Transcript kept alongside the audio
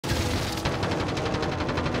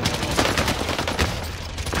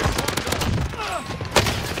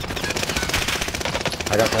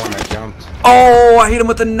I got the one that jumped. Oh, I hit him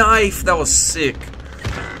with a knife. That was sick.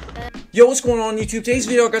 Yo, what's going on YouTube? Today's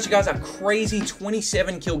video, I got you guys a crazy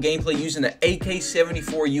 27 kill gameplay using the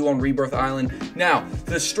Ak74u on Rebirth Island. Now,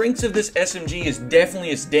 the strengths of this SMG is definitely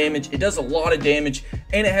its damage. It does a lot of damage,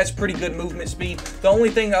 and it has pretty good movement speed. The only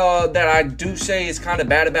thing that I do say is kind of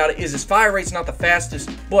bad about it is its fire rate's not the fastest,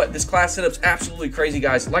 but this class setup's absolutely crazy,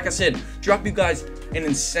 guys. Like I said, drop you guys an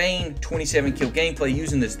insane 27 kill gameplay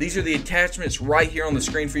using this. These are the attachments right here on the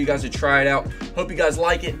screen for you guys to try it out. Hope you guys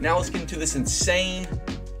like it. Now let's get into this insane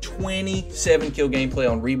 27 kill gameplay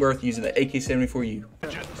on Rebirth using the Ak74u.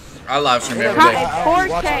 I live stream every day.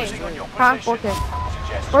 4K. 4K.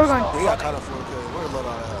 Where are we going? We got kind of 4K. We're low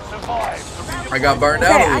on that. I got burned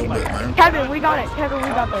out a little bit, man. Kevin, we got it. Kevin, we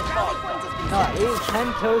got this. No,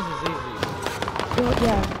 10 kills is easy.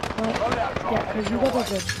 Yeah, because you got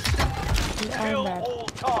this. I'm mad.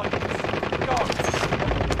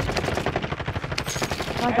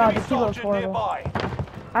 My god, the kilo is horrible. I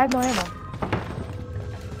have no ammo.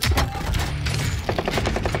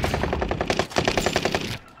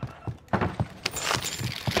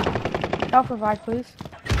 Self-revive, please.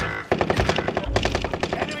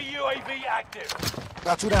 Enemy UAV active.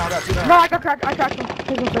 Got two down, No, I got cracked. I cracked him.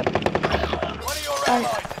 Please don't fit. One of your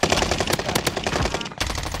allies.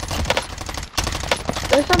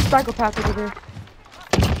 There's some psychopath over there.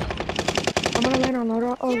 I'm gonna land on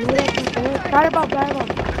Loadout. Oh, Loadout. Got it, Bob.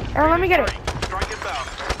 Aaron, let me get it.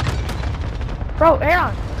 Bro,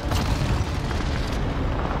 Aaron.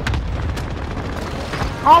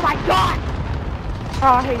 Oh my god!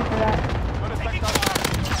 Oh, I hate you for that.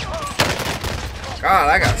 God,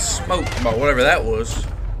 I got smoked by whatever that was.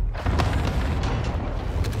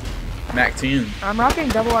 Mac 10. I'm rocking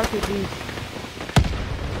double RPG.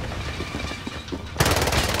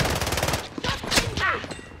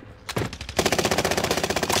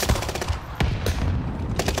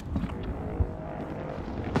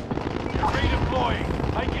 Redeploying.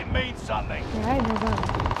 Make it mean something. Yeah, I had no gun.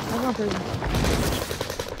 I'm not pretty.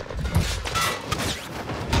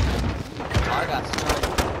 I got sniped.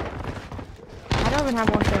 I don't even have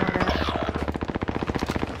one thing on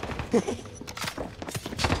there.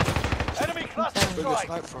 Enemy cluster strike.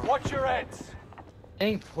 Watch your heads.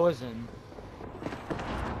 Ain't poison.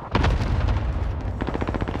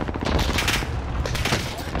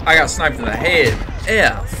 I got sniped in the head.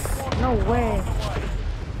 F. No way.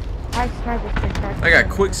 I sniped this thing back. I got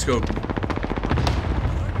quick scope.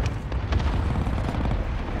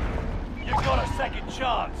 You've got a second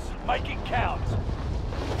chance. Make it count.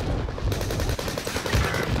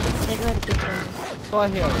 Go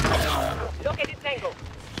ahead. Located tango.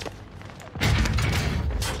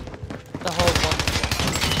 The whole one.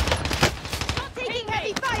 Taking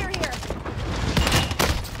heavy fire here.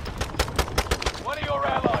 One of your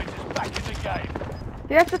allies is back in the game.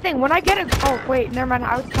 See, that's the thing. When I get a oh wait, never mind.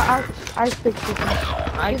 I fixed it.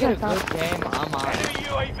 I get a good game, I'm on. Enemy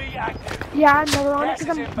UAV active. Yeah, I'm never on it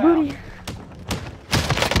because I'm booty.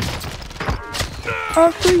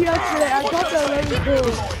 I'm free yesterday. I got that level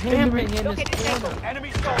 2. Hammering in his corner.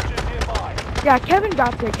 Enemy soldiers nearby. Yeah, Kevin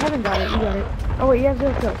got it. Kevin got it. You got it. Oh wait, he has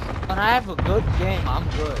 0 kills. When I have a good game, I'm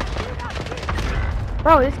good.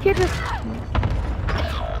 Bro, this kid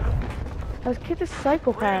is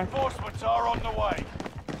psychopath. Reinforcements are on the way.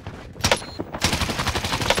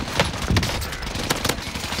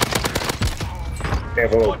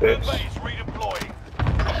 Careful, little Squad member bitch. is redeploying.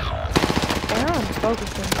 Damn, I'm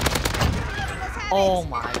focusing. Oh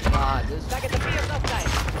my god, this Back at the field upside.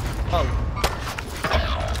 oh.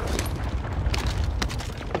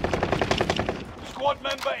 Squad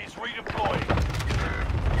member is redeploying.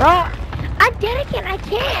 Bro, I did it again. I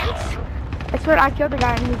can't. I swear I killed the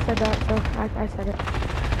guy and he said that, so I said it.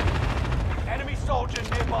 Enemy soldier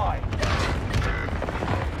nearby.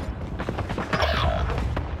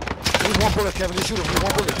 Need one bullet, Kevin. Just shoot him. Need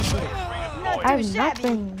one bullet. Just shoot him. I have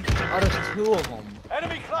nothing. Oh, there's 2 of them.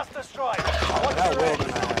 Enemy cluster strike. Watch That your well head.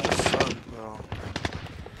 gonna suck, bro.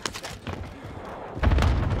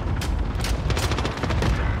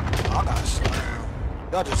 I got slammed.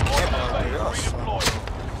 Y'all just Squad camping out member there. Y'all is suck. redeploying.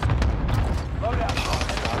 Loadout.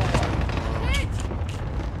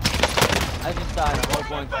 I just died a whole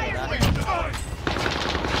bunch of that.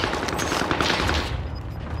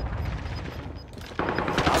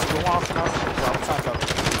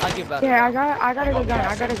 I give that. Yeah, I got a good gun.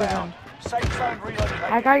 I got a good gun. Safe zone relocated.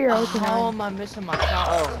 I got your How OT9. am I missing my shot?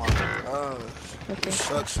 Oh my god. Okay. This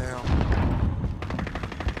sucks, Sam.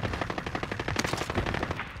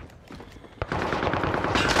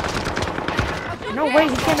 No way,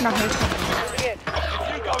 he came in a hurt.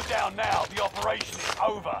 If you go down now, the operation is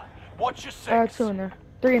over. Watch your six. 2 in there.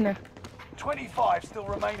 3 in there. 25 still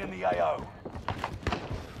remain in the AO.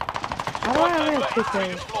 How do I only have 2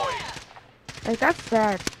 kills? Redeploying. Like, that's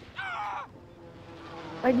sad.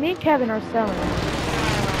 Like, me and Kevin are selling.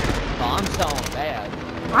 Oh, I'm selling bad.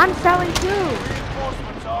 I'm selling too!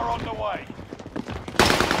 Reinforcements are on the way.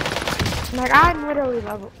 Like, I'm literally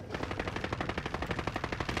level.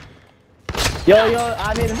 Yo,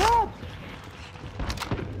 I need help.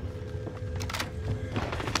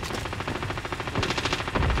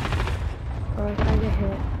 Or if I get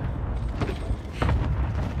hit.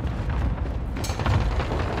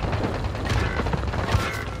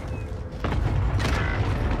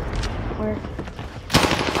 Where?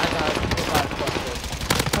 I got it.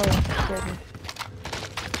 Oh, goodness.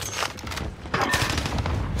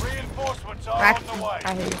 Reinforcements are on the way.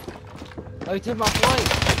 I hate it. Oh, you took my flight.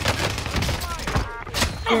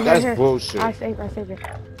 That's bullshit. I saved it.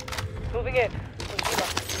 Moving in.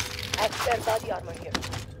 Extend body armor here.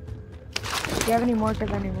 Do you have any more?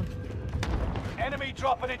 Because I need one. Enemy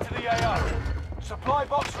dropping into the AO. Supply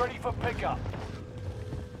box ready for pickup.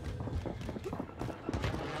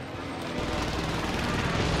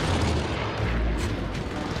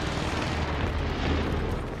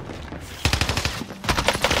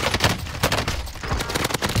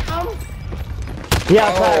 Yeah,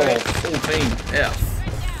 Oh, pirate. full team. F.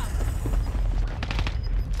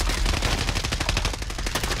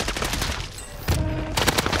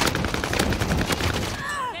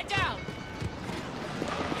 Get down.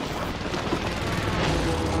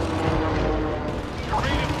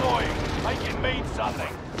 Redeploying. Make it mean something.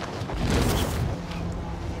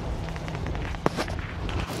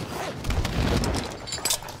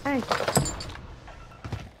 Hey.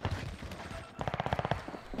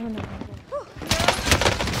 Oh, no.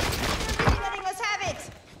 Letting us have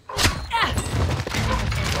it.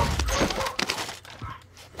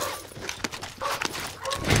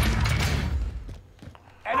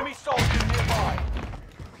 Enemy soldiers nearby.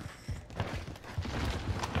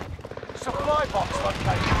 Supply box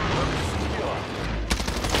located. Route secure.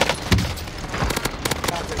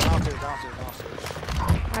 Downstairs.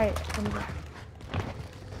 Alright, come back.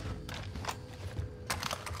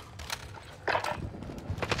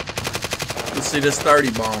 Let's see this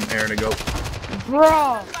 30 bomb, Aaron, to go.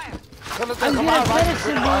 Bro! Come on, I'm gonna finish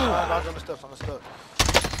him, on the steps.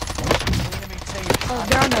 Enemy team Oh,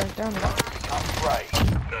 down there. upgrade.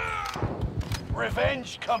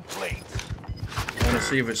 Revenge complete. I want to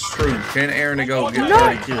see if it's true. Can Aaron to go get No.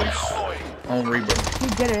 30 kills Redeploying. on Rebirth? He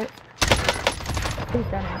did it. He's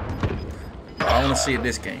done it. I want to see it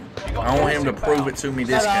this game. I want him to prove it to me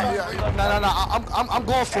this game. No. I'm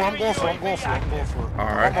going for it. All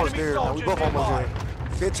right. Almost there, man. We both almost there.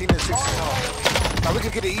 15 and 16. Now we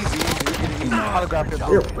can get it easy. Autograph this.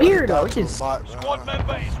 You're weirdo. It's just Squad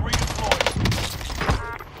member is redeployed.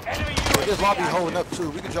 Enemy This UAV lobby active. holding up too.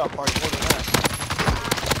 We can drop party more than that.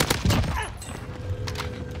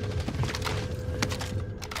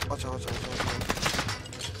 Watch out.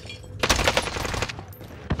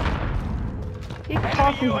 He's Enemy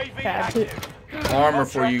talking UAV bad too. active. Armor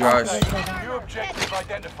for you guys. New objective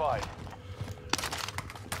identified.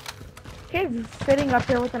 Kid's sitting up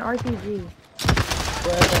here with an RPG.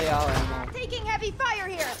 Where are they all ammo? Taking heavy fire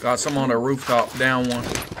here. Got some on the rooftop, down one.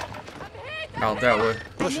 Out that way. I'm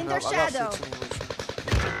Pushing in their up. I got shadow. 15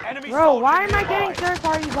 with Enemy Bro, soldier why am I nearby. getting third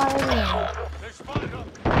party by everyone? They're spotted up.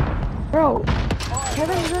 Bro,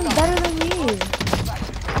 Kevin's doing better than me. you.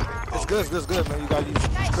 It's good, man. You gotta use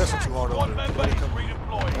stressing too hard Squad over there. member is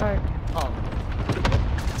redeployed. Alright. Oh,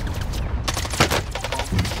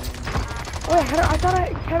 Wait, I thought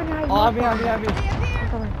Kevin had I'm here. They appear.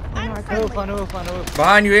 I couldn't. On the roof.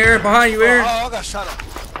 Behind you, Aaron. Behind you, Aaron. Oh, I got shot up.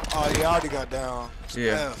 Oh, yeah, I already got down.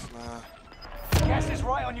 Yeah. F, man. Gas is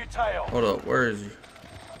right on your tail. Hold up. Where is he?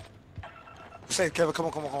 Save, Kevin. Come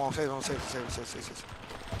on. Save.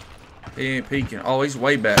 He ain't peeking. Oh, he's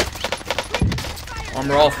way back.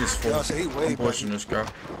 Armor off this fool. Yeah, so he way I'm pushing this guy.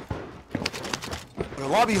 The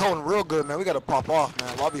lobby holding real good, man. We gotta pop off,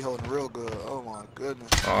 man. Lobby holding real good. Oh my goodness.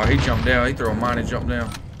 Oh, he jumped down. He threw a mine and jumped down.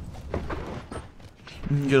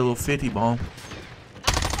 Get a little 50 bomb.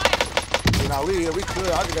 You know, we could.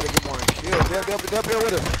 I just gotta get more kills. They'll be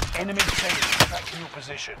with us. Enemy team tracking your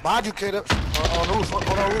position. Mind you, kid. On the roof. On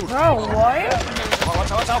the roof. Bro, what? Oh,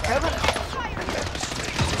 watch out, Kevin.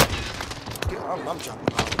 Yeah, I'm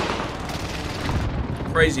jumping out.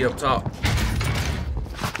 Crazy up top.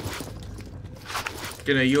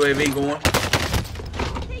 Getting a UAV going.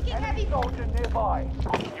 Taking heavy. Soldier nearby.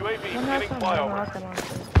 UAV getting flyover.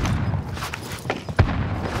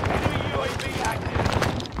 Enemy UAV active.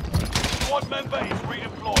 Squad member is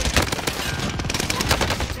redeployed.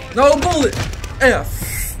 No bullet. F.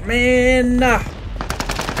 Man, nah.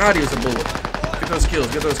 God, he was a bullet.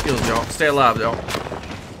 Get those kills, y'all. Stay alive, y'all.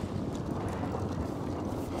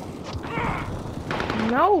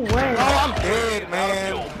 No way. Oh, I'm dead,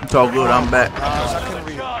 man. It's all good, I'm back.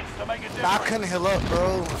 I couldn't heal up,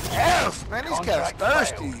 bro. F, man, these guys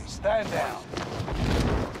thirsty. Stand down.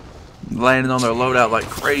 Landing on their loadout like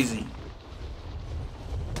crazy.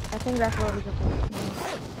 I think that's what we can do.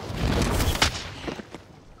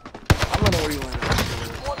 I'm running where you landed.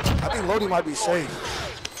 I think Lodi might be safe.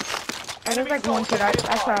 And there's like one kid, that's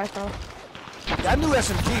what I saw. That new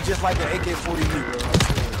SMG just like the AK-40U, bro.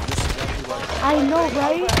 Just exactly like that. I know,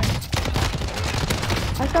 right?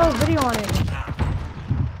 I saw a video on it.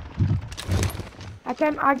 I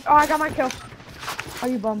got my kill. Oh,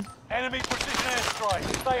 you bum. Enemy precision airstrike.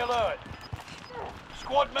 Stay alert.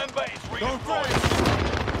 Squad member is redeployed.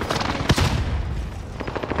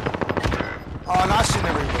 Oh, no, I should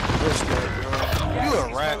never even push that, bro. You a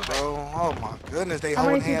rat, bro. Oh my goodness, they How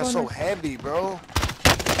holding many hands people so heavy, bro.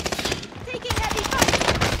 Taking heavy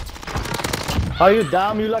fire. Are you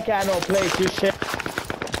dumb? You lucky I know place. You shit.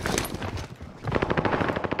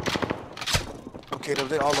 Okay,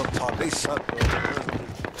 they all up top. They suck, bro.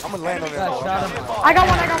 I'm gonna land on that. I got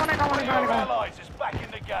one. Allies is back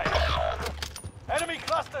in the game. Enemy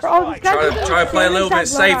cluster Oh, this strike. guy Try to play a little bit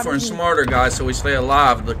safer and smarter, guys, so we stay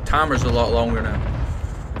alive. The timer's a lot longer now.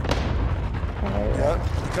 Yeah,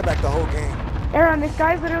 come back the whole game. Aaron, this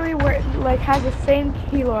guy literally has the same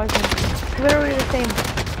kilo as him. Literally the same.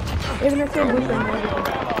 Even the same booster and everything. I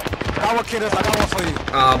got one, kid. I got one for you.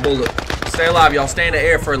 Bullet. Stay alive, y'all. Stay in the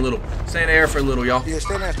air for a little. Stay in the air for a little, y'all. Yeah,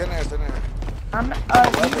 stay there. You guys can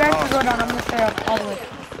go down. I'm gonna stay up all the way.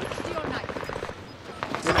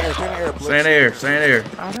 Stay in the air, Blitz. Stay in the air. Stay in the air.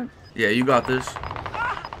 I don't. Yeah, you got this.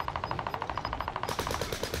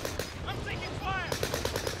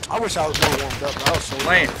 I wish I was more warmed up. I was so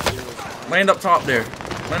Land. Land up top there.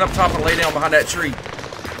 Land up top and lay down behind that tree.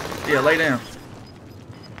 Yeah, lay down.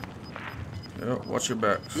 Yeah, watch your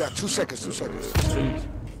back. You got 2 seconds. 2 seconds. 2,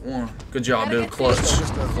 1. Good job, dude. Clutch.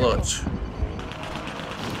 Clutch.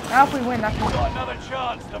 I hope we win. That's fine. Got another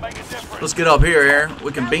chance to make a difference. Let's get up here, Aaron.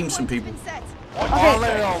 We can beam some people. I'll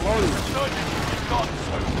let it on load.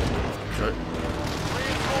 Okay.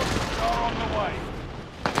 Reinforcements are on the way.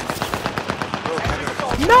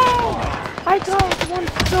 No! I got one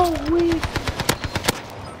so weak.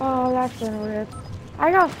 Oh, that's gonna rip.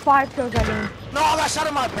 I got 5 kills that game. No, I got shot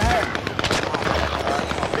in my back.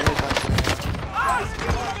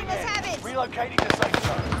 Relocating the safe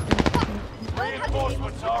zone.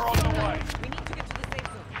 Reinforcements are on the way. We need to get to the safe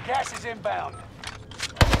zone. Gas is inbound.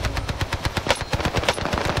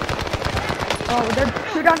 Oh, there's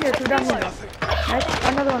 2 down here. Nice.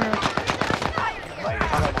 Another one. Made it to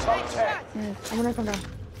the top 10. I'm gonna come down.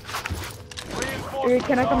 Reinforcements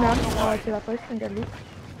Can I come down to that place and get loot?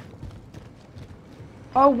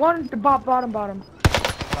 Oh, one the bottom.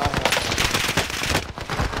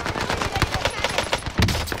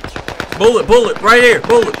 Bullet. Right here.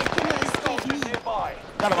 Bullet. nearby.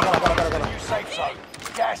 Got him. New safe zone.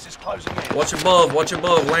 Gas is closing in. Watch above.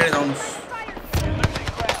 Landing on us. You're losing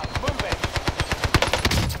ground. Move it.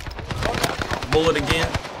 Bullet again.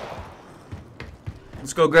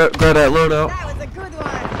 Let's go grab that loadout. That was a good one.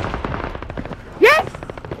 Yes!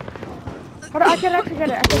 Hold on, I can actually get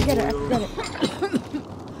it. I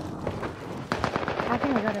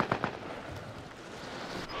think I got it.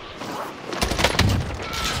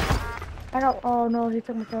 Oh no, he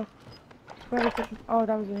took my kill. Where he took me? Oh,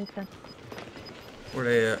 that was the next time. Where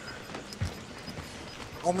they at?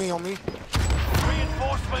 On me.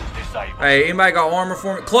 Reinforcements disabled. Hey, anybody got armor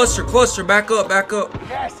for me? Cluster. Back up.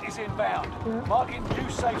 Gas is inbound. Yeah. Marking new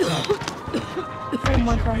safe zone. Same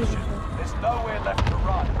one shot, he didn't kill. There's nowhere left to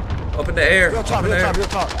run. Up in the air. Real top.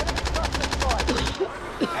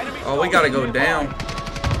 Oh, we gotta go down.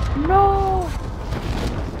 No!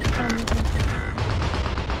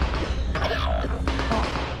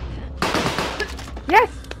 Yes!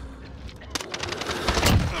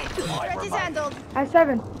 Threat is handled. I have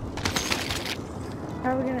 7.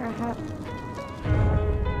 How are we gonna have?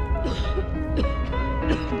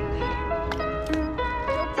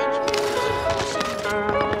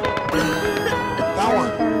 That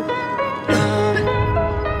one.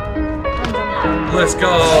 Let's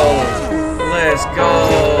go.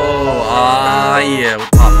 Ah, yeah, we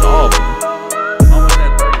popped off.